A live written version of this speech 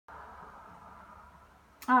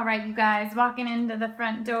All right, you guys, walking into the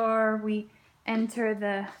front door, we enter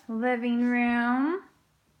the living room.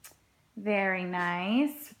 Very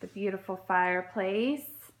nice, with the beautiful fireplace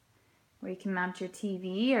where you can mount your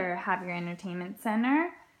TV or have your entertainment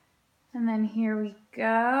center. And then here we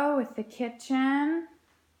go with the kitchen.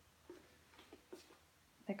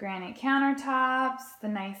 The granite countertops, the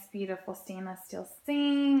nice, beautiful stainless steel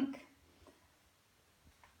sink,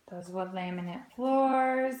 those wood laminate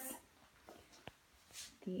floors,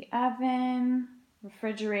 the oven.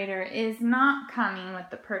 Refrigerator is not coming with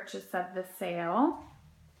the purchase of the sale.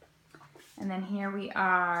 And then here we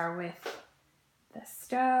are with the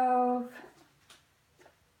stove,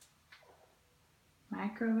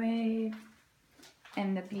 microwave,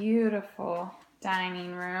 and the beautiful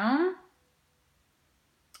dining room.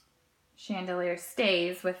 Chandelier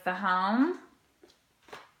stays with the home.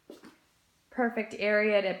 Perfect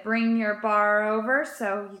area to bring your bar over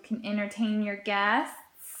so you can entertain your guests.